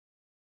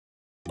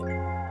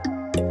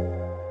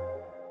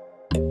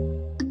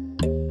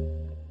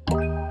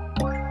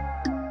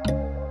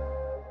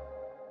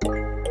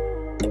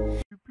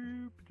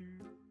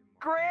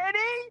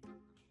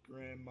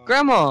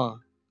Grandma!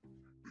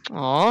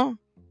 Aw,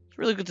 it's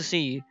really good to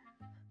see you.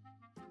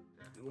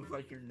 It looks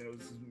like your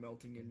nose is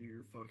melting into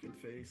your fucking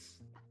face.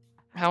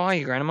 How are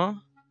you, Grandma?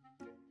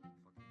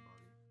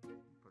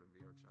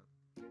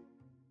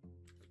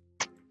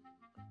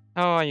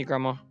 How are you,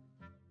 Grandma?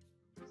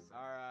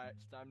 Alright,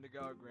 it's time to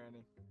go,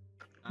 Granny.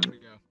 Time to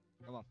go.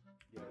 Come on.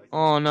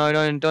 Oh no,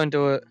 don't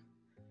do it.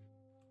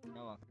 Come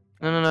on.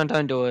 No,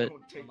 don't do it.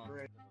 Don't take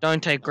Granny.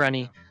 Don't take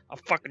Granny. I'll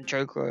fucking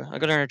choke her. I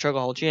got her in a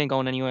chokehold. She ain't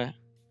going anywhere.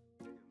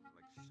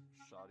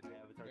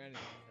 Granny.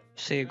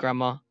 See you,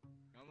 Grandma.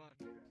 Come on.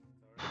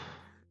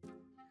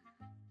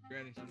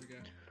 Granny, time to go.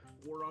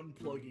 We're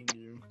unplugging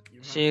you.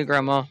 See you,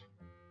 Grandma.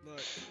 Look.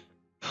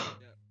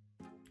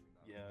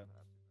 Yeah.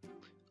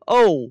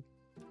 Oh!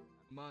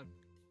 Come on.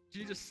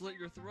 She just slit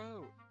your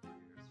throat.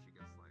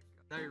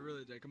 Now you're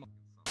really dead. Come on.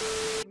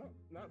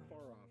 Not far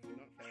off.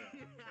 Not far off.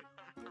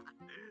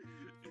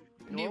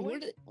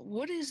 Dude,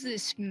 what is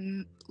this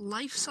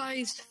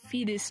life-sized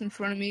fetus in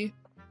front of me?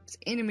 It's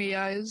anime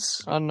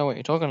eyes. I don't know what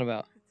you're talking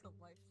about. It's a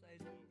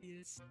life-size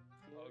fetus.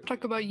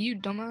 Talk about you,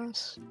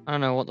 dumbass. I don't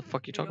know what the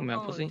fuck you're Dude, talking don't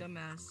about, call her pussy.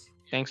 dumbass.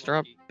 Gangster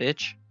up,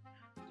 bitch.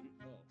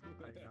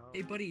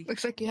 Hey, buddy.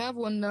 Looks like you have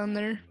one down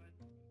there.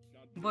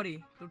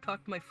 Buddy, don't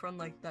talk to my friend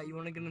like that. You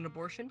want to get an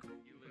abortion?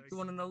 You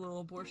want another little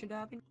abortion to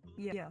happen?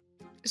 Yeah.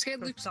 This guy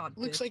Good looks thought,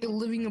 looks bitch. like a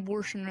living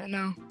abortion right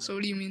now. So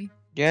what do you mean?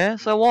 Yeah,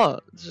 so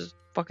what? This is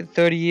fucking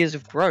 30 years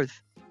of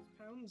growth.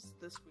 Pounds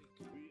this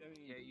week.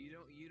 Yeah, you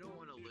don't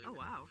want to live. Oh,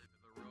 wow.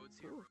 The roads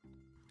here.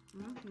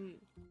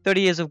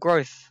 30 years of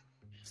growth.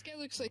 This guy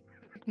looks like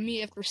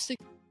me after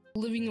 6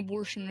 living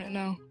abortion right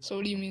now. So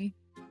what do you mean?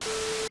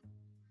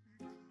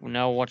 Well,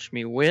 now watch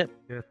me whip.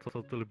 Yeah,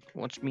 totally.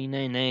 Watch me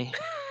nay nay.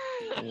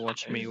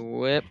 Watch me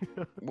whip.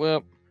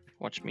 Whip.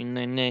 Watch me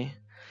nay nay.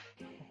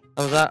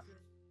 How was that?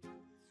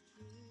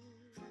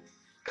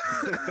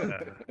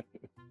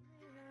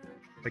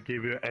 I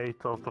gave you 8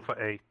 out of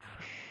 8.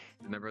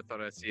 Never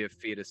thought I'd see a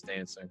fetus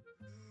dancing.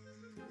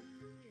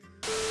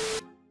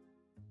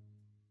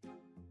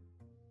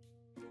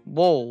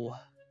 Whoa.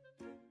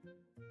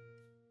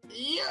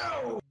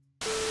 Yo!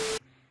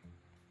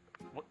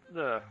 What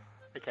the?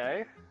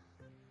 Okay.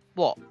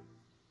 What?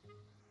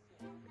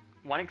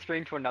 One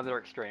extreme to another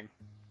extreme.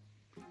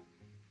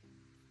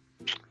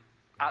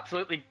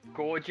 Absolutely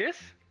gorgeous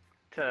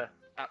to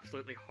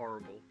absolutely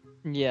horrible.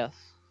 Yes.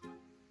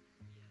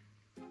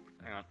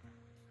 Hang on.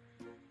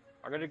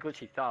 I got a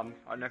glitchy thumb.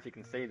 I don't know if you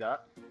can see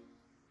that.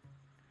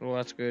 Well,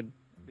 that's good.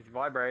 It's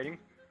vibrating.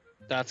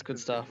 That's good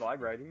It's stuff.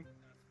 vibrating.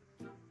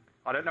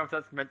 I don't know if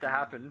that's meant to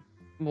happen.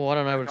 Well, I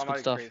don't know, but it's On my good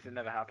stuff. experience, it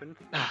never happened.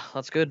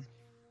 That's good.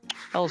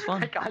 That was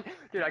fun.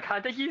 Dude, I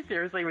can't take you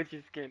seriously with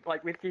your skin,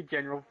 like with your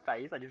general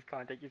face. I just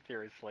can't take you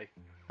seriously.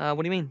 What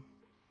do you mean?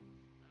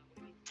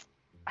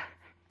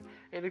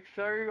 It looks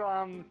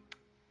so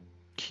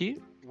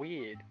Cute?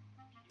 weird.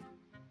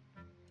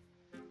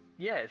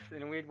 Yes,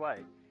 in a weird way.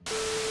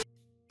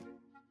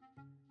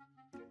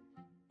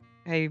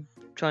 Hey,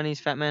 Chinese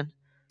fat man.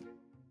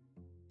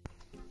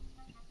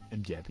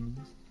 I'm Japanese.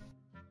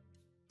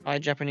 Hi,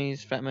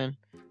 Japanese fat man.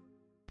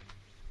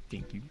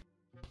 Thank you.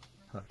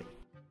 Hi.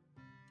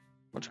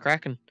 What's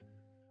cracking?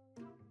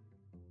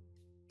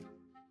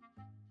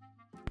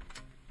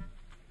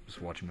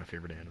 Just watching my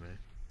favorite anime.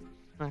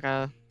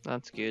 Okay,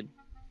 that's good.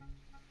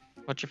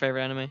 What's your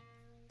favorite anime?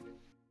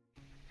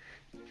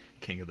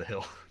 King of the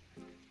Hill.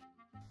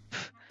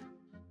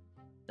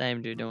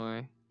 Same, dude, don't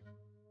worry.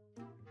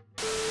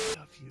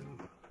 Love you.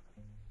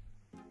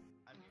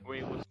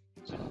 Wait, what's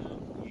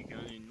you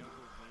going?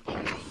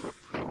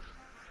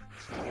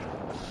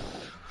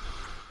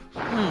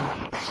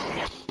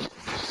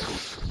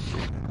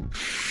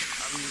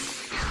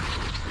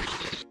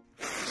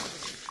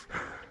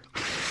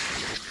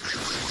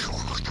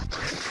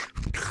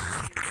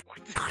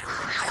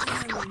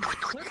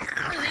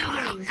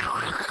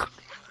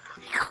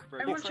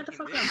 Everyone shut the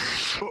fuck up.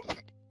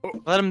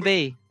 Let him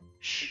be.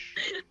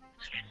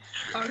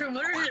 Okay,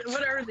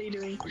 what are they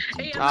doing?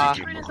 Hey, I'm Ah. not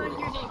trying to find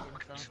your name.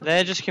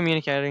 They're just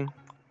communicating.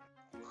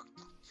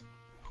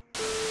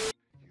 Stay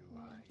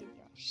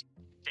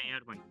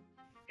out of my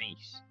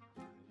face.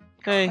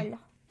 Hey,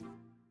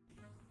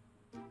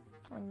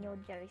 On your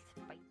jelly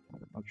spike.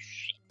 Oh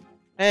shit.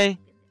 hey.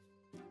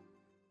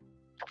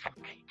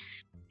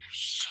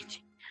 Shit.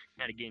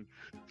 Not again.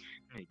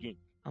 Not again.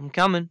 I'm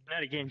coming.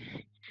 Not again.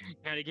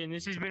 Not again.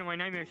 This has been my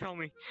nightmare. Tell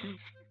me.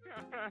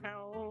 I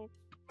don't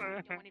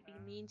want to be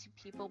mean to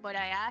people, but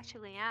I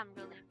actually am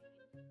really mean.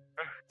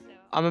 So,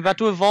 I'm about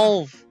to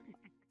evolve.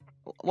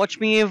 Watch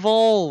me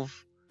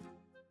evolve.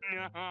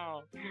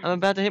 No. I'm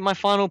about to hit my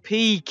final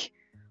peak.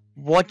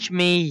 Watch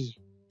me.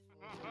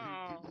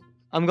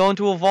 I'm going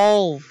to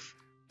evolve.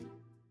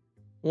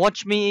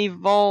 Watch me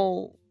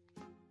evolve.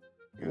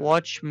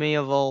 Watch me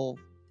evolve.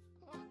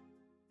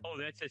 Oh,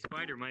 that's a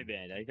spider. My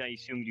bad. I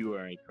assumed you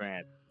were a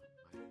crab.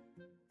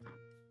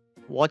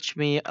 Watch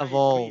me There's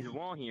evolve. a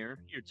wall here.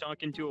 You're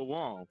talking to a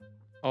wall.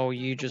 Oh,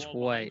 you The just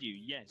wall behind wait. You.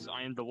 Yes,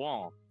 I am the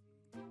wall.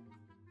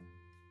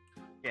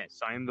 Yes,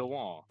 I am the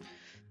wall.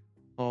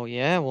 Oh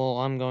yeah, well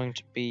I'm going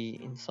to be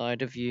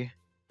inside of you.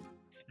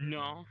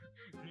 No.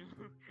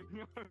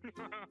 No.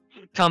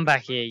 Come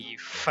back here, you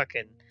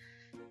fucking.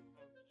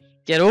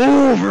 Get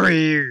over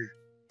here!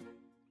 So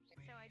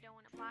I don't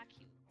want to block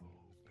you.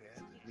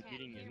 You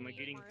can't hear Am I me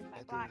getting? anymore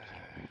if I block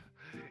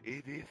you.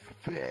 It is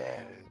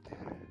bad.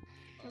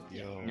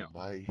 Yo, No.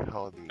 my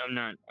honey. I'm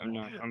not. I'm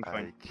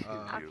fine. I kill you.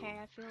 Okay,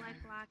 I feel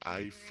like blocking I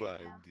you right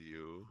find now.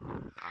 you.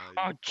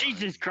 Oh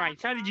Jesus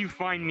Christ! How did you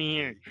find me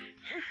here?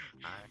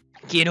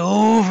 Get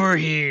over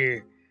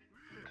here!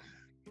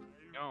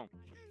 No.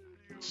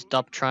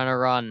 Stop trying to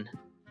run.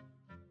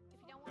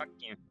 Fuck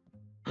you.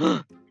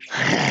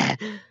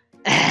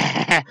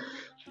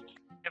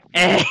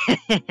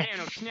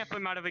 Dano, snap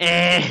him out of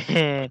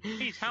a.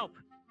 Please help.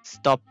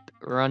 Stop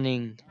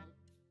running.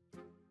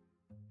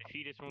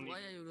 Defeat us only. Why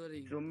are you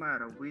running? No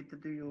matter, wait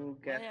till you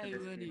Why get are to you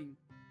this running? game.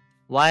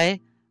 Why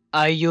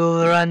are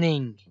you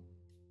running?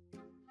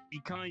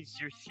 Because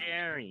you're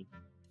scary.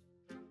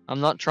 I'm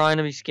not trying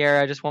to be scary,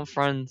 I just want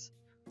friends.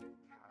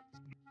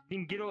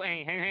 Then get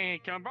away.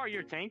 Hey, can I borrow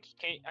your tank?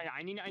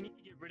 I need to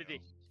get rid of this.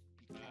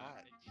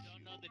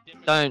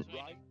 Don't.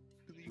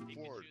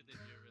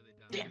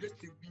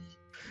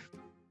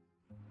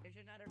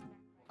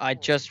 I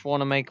just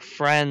want to make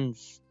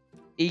friends.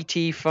 ET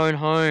phone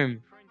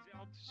home.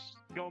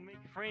 Go make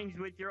friends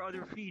with your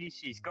other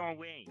fetuses. Go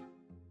away.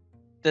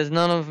 There's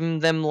none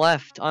of them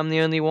left. I'm the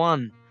only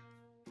one.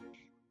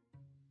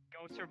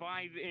 Go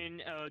survive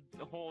in a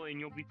hole and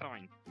you'll be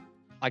fine.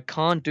 I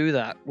can't do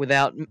that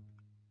without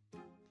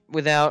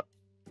Without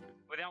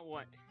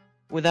what?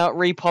 without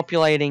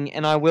repopulating,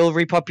 and I will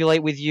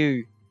repopulate with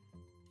you.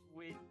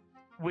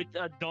 With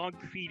a dog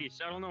fetus.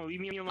 I don't know. Leave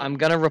me alone. I'm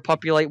gonna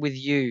repopulate with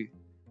you.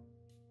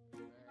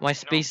 My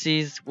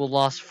species will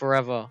last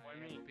forever.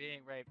 Why me?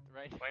 Being raped,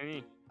 right? Why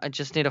me? I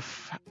just need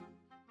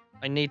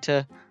I need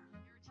to.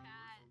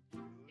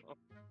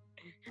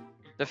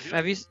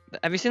 Have you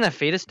seen that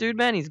fetus dude,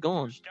 man? He's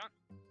gone.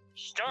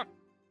 Stop!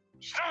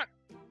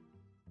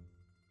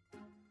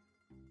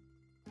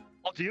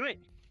 I'll do it.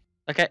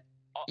 Okay,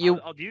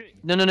 I'll do it.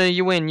 No,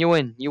 you win.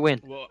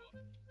 What?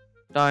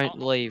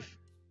 Don't leave.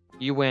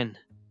 You win.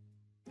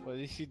 What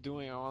is he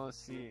doing? I wanna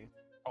see.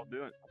 I'll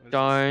do it.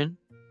 Don't.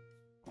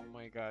 Oh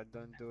my god,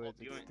 don't do it.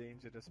 do It's it.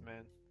 dangerous,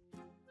 man.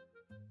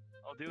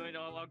 I'll do it.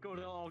 I'll go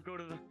to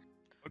the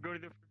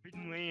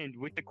forbidden land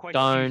with the quest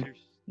Don't. users.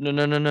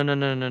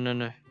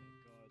 No.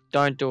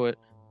 Don't do it.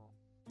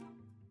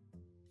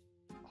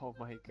 Oh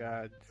my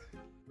god.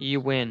 You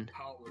win.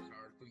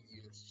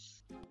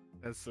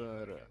 That's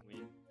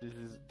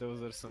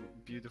those are some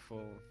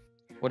beautiful.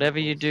 Whatever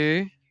you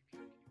do,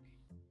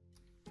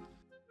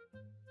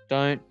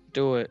 don't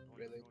do it.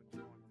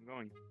 I'm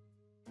going.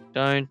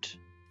 Don't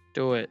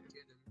do it.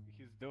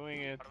 He's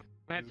doing it.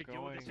 I don't have to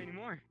deal with this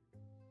anymore.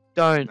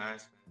 Don't.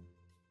 Nice.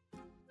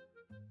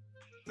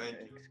 Thank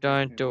you.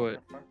 Don't do it.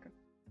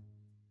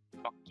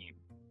 Fuck you.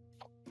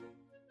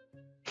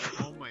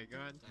 Oh my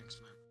god.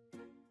 Thanks,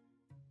 man.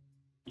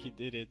 He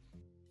did it.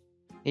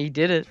 He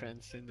did it.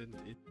 Transcended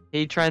it.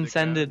 He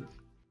transcended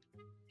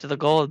to the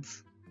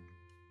gods.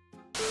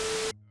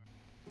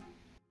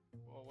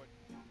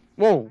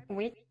 Whoa.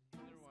 Wait.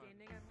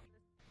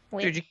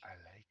 Dude, you...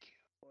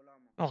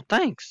 Oh,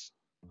 thanks.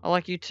 I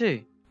like you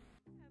too.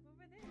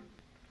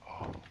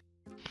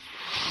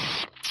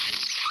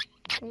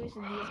 Who is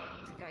this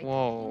guy?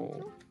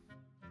 Whoa.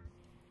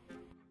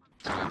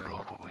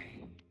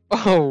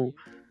 Oh.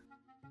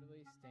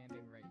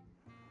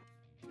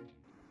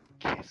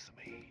 Kiss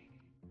me.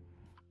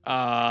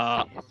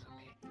 I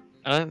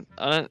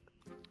don't.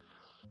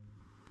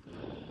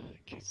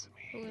 Kiss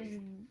me. Who is...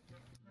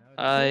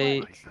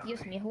 I.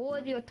 Excuse me, who are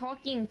you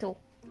talking to?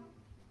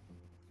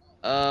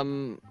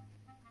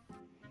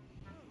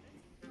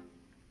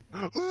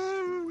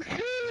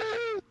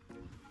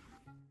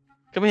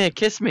 Come here,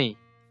 kiss me.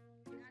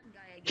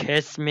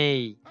 Kiss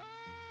me.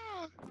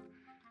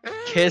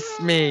 Kiss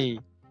me.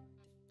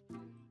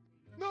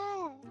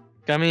 No.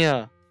 Come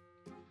here.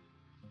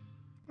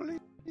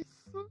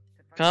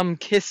 Come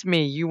kiss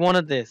me. You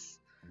wanted this.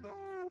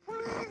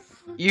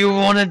 You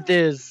wanted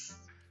this.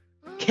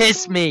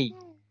 Kiss me.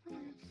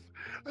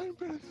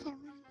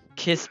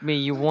 Kiss me.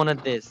 You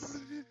wanted this.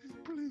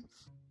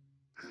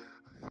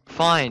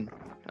 Fine.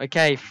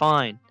 Okay,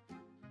 fine.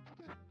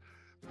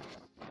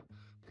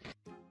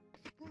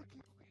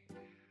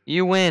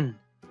 You win.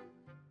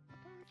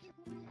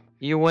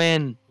 You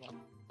win.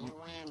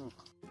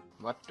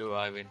 What do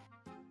I win?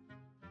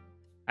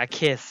 A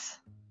kiss.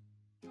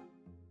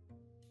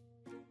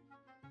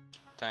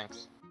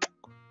 Thanks.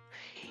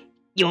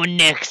 You're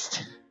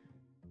next.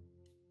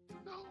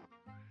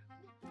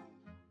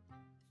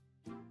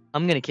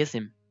 I'm gonna kiss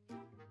him.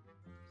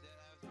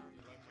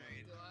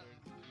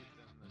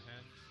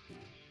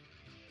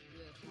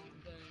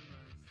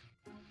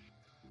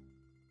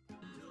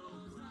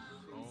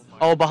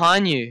 Oh,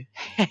 behind you.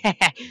 I'm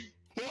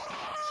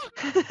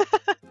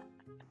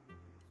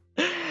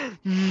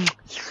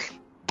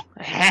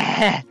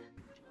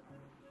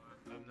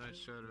not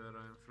sure where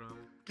I'm from.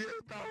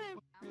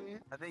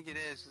 I think it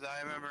is, because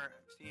I remember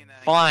seeing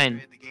that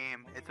Fine. the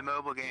game. It's a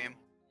mobile game.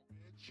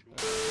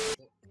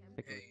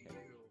 Okay.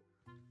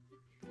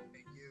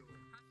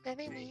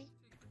 enemy.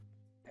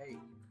 Hey.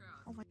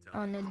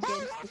 Oh no,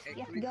 there's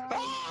this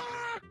guy.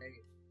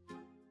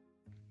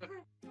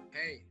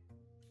 Hey,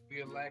 do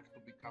you like to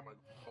become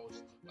a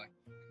host like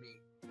me?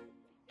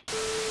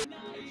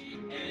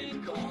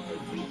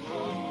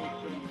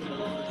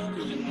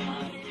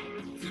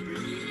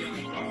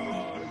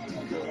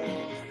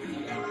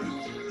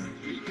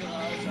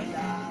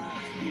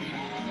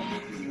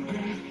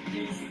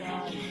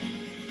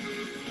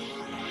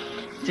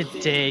 To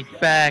take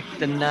back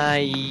the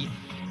night.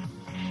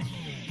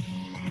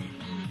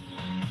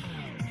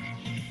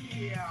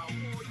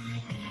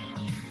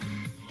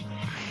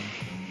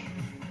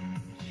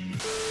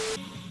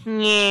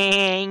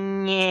 Nye,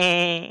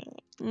 nye,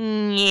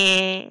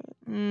 nye,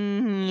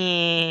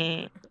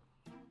 nye.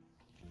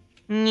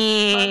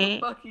 Nye.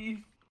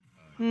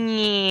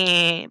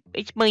 Nye.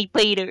 It's my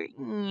Peter.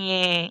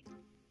 Nye.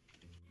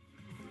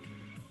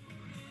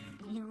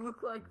 You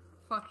look like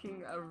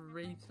fucking a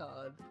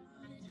retard.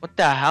 What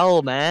the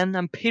hell, man?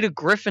 I'm Peter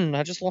Griffin.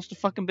 I just lost a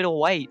fucking bit of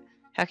weight.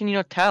 How can you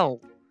not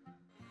tell?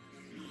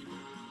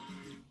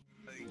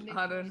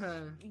 I don't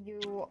know.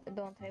 You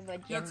don't have a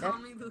Your gender.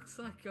 tummy looks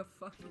like a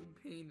fucking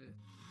penis.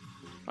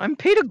 I'm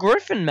Peter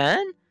Griffin,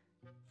 man.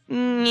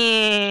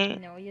 Nye.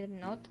 No, you're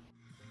not.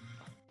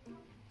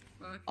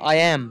 I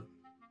am.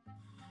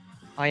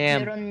 I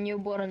am. You're a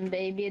newborn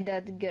baby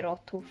that grew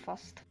too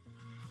fast.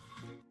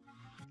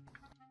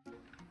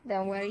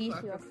 Then where is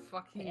Like your a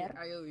fucking hair?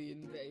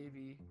 alien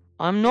baby.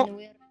 I'm not. And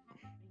where,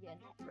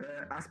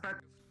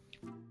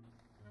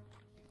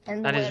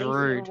 That where is your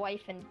rude.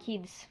 wife and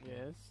kids?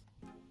 Yes.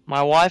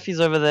 My wife is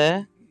over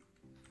there,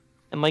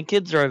 and my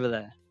kids are over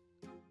there.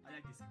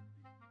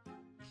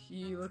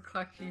 You look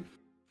like you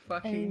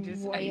fucking And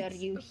just why ate are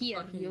you a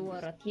here? fucking You are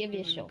a TV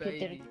human show. Peter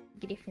baby.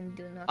 Griffin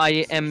do not.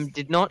 I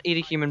did not eat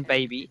a human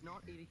baby.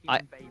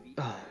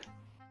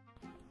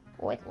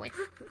 What?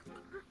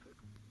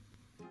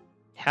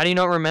 How do you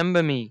not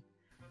remember me?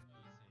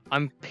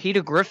 I'm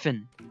Peter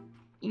Griffin.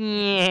 You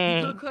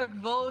Yeah. look like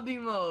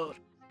Voldemort.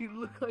 You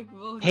look like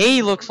Voldemort.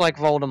 He looks like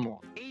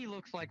Voldemort. He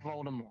looks like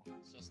Voldemort.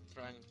 Just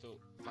trying to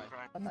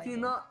fight. Do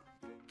not.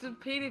 Does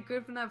Peter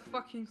Griffin have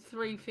fucking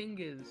 3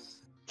 fingers?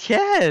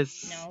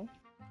 Yes. No.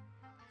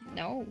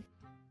 No.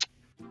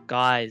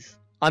 Guys,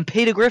 I'm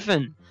Peter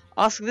Griffin.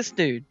 Ask this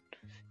dude.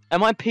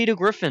 Am I Peter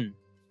Griffin?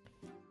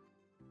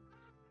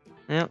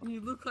 Yeah.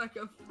 You look like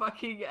a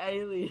fucking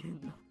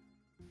alien.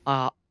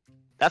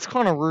 That's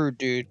kind of rude,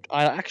 dude.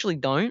 I actually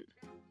don't.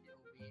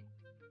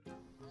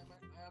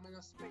 I'm in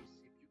a spaceship.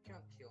 You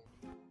can't kill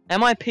me.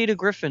 Am I Peter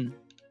Griffin?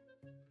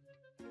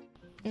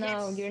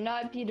 No, you're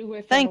not Peter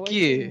Griffin. Thank Where's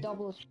your you.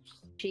 Double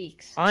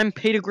cheeks. I'm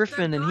Peter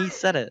Griffin, and he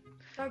said it.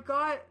 That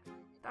guy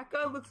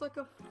looks like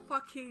a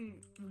fucking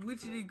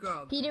witchy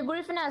grub. Peter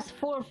Griffin has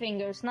 4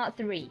 fingers, not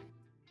 3.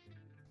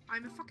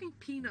 I'm a fucking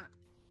peanut.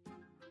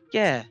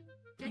 Yeah.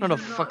 Yeah, Not a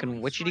you're not.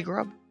 fucking witchy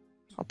grub.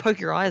 I'll poke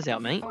your eyes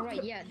out, mate.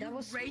 Alright, yeah, that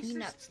was Racist,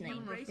 Peanut's you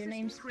name. racist Your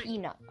name's prick.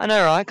 Peanut. I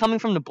know, right? Coming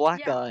from the black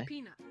Yeah, guy.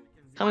 peanut.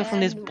 Coming from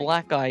this And-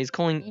 black guy, he's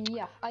calling.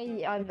 Yeah,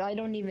 I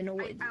don't even know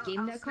what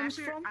game that comes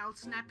from. I'll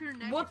snap your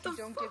neck What if the you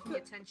don't fuck? give me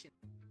attention.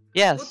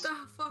 Yes. What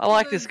the fuck I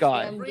like are this those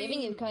guy. I'm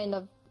giving you kind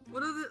of.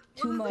 What are the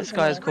Too what are much the This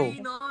guy is cool.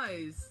 green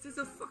eyes? There's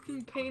a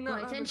fucking peanut. My on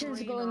the attention's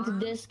green going to eye.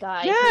 this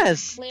guy.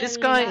 Yes. Clearly This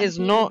guy is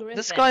Peter not. Griffin.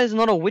 This guy is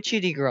not a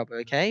witchy grub,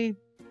 okay? And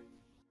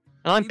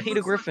I'm He Peter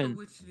looks Griffin. Like a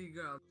witchy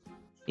grub.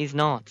 He's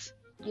not.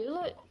 You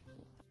look.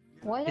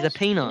 Why He's a does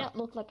peanut.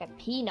 look like a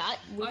peanut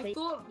with I a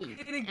thought Peter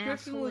Griffin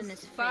asshole in was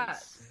his fat.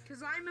 face?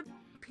 Cause I'm a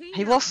peanut.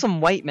 He lost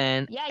some weight,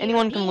 man. Yeah, you're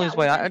Anyone a can peanut lose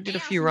weight. with I an did a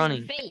ass few in your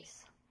running.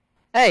 face.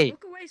 Hey,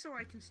 Look away so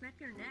I can snap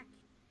your neck.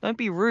 don't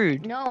be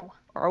rude, No.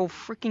 or I'll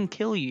freaking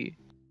kill you.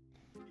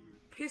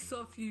 Piss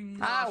off, you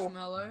Ow.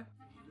 marshmallow.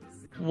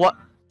 What?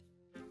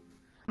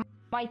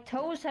 My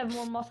toes have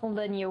more muscle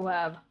than you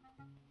have.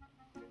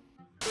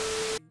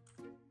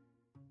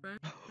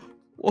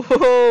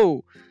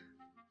 Whoa!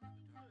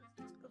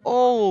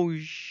 Oh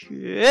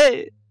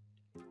shit!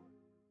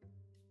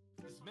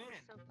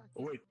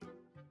 Oh, wait.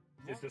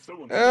 Is there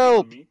someone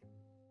Help! me?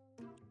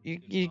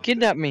 You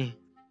kidnapped me.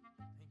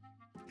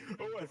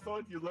 Oh, I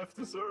thought you left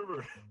the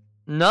server.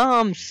 No,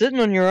 I'm sitting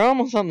on your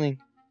arm or something.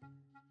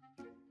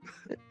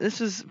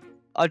 This is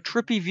a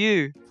trippy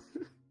view.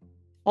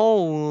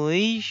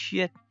 Holy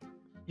shit!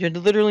 You're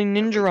literally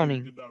ninja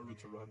running.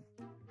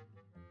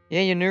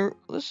 Yeah, you knew.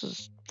 This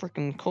is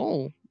freaking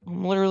cool.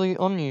 I'm literally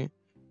on you.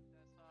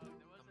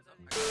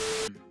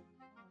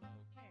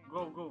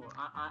 Go.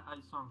 I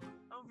saw.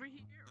 Over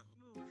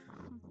here.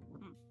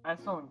 I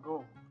saw him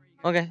go.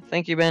 Okay,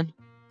 thank you, Ben.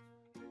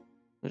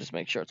 We'll just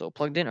make sure it's all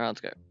plugged in. Alright,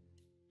 let's go.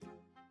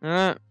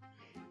 Alright.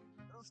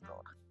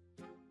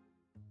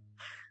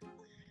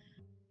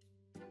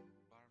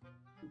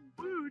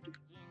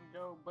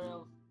 Jingle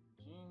bells,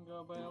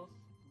 jingle bells,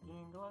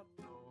 jingle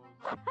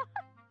bells.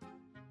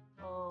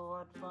 Oh,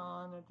 what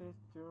fun it is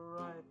to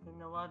ride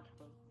in a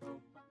wonderful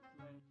sleigh.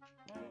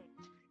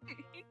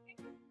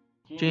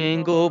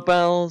 Jingle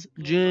bells,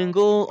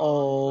 jingle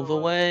all the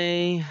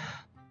way.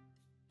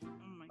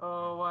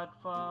 Oh, what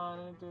fun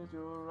it is to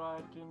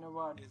ride in a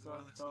what does the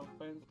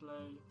band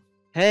play?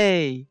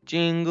 Hey,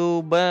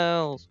 jingle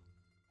bells.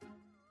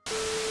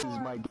 This is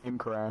my game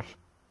crash.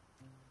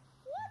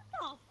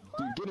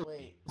 Dude, get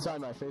it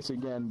inside my face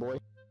again, boy.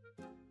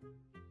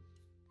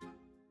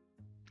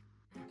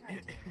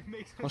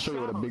 I'll show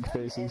you what a big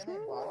face is.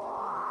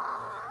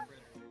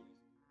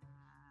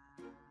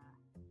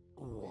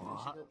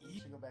 What?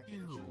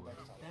 Ew,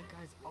 that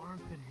guy's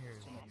armpit hair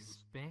is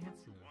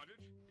expansive.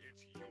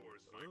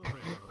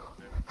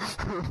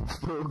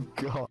 Oh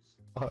god.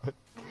 Oh,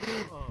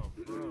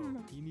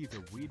 bro, he needs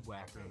a weed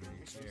whacker under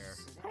his chair.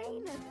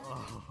 Oh.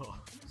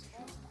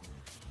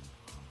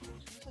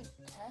 She's like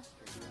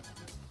castrated.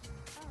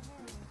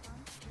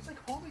 She's like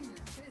holding your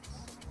tits.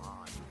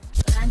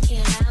 Rank it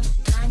up,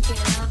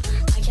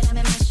 I can have a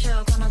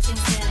maestro con no